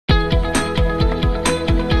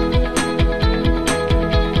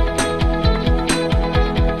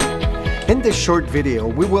In this short video,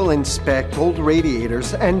 we will inspect old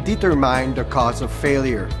radiators and determine the cause of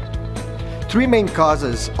failure. Three main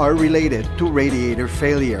causes are related to radiator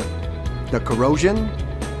failure: the corrosion,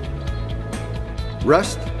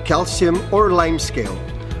 rust, calcium, or limescale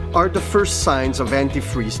are the first signs of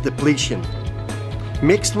antifreeze depletion.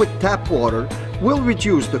 Mixed with tap water will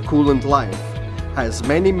reduce the coolant life, as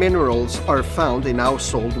many minerals are found in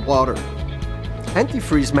household water.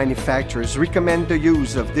 Antifreeze manufacturers recommend the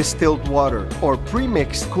use of distilled water or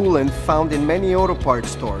pre-mixed coolant found in many auto parts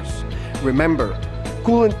stores. Remember,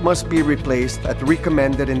 coolant must be replaced at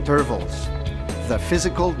recommended intervals. The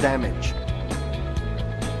physical damage.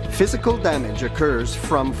 Physical damage occurs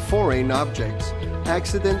from foreign objects,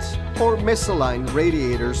 accidents, or misaligned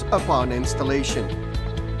radiators upon installation.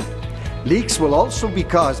 Leaks will also be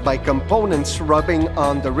caused by components rubbing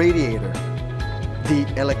on the radiator. The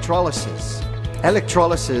electrolysis.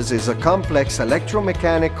 Electrolysis is a complex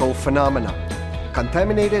electromechanical phenomenon.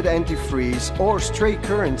 Contaminated antifreeze or stray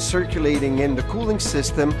current circulating in the cooling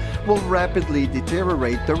system will rapidly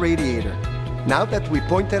deteriorate the radiator. Now that we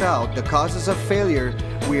pointed out the causes of failure,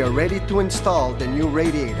 we are ready to install the new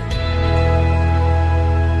radiator.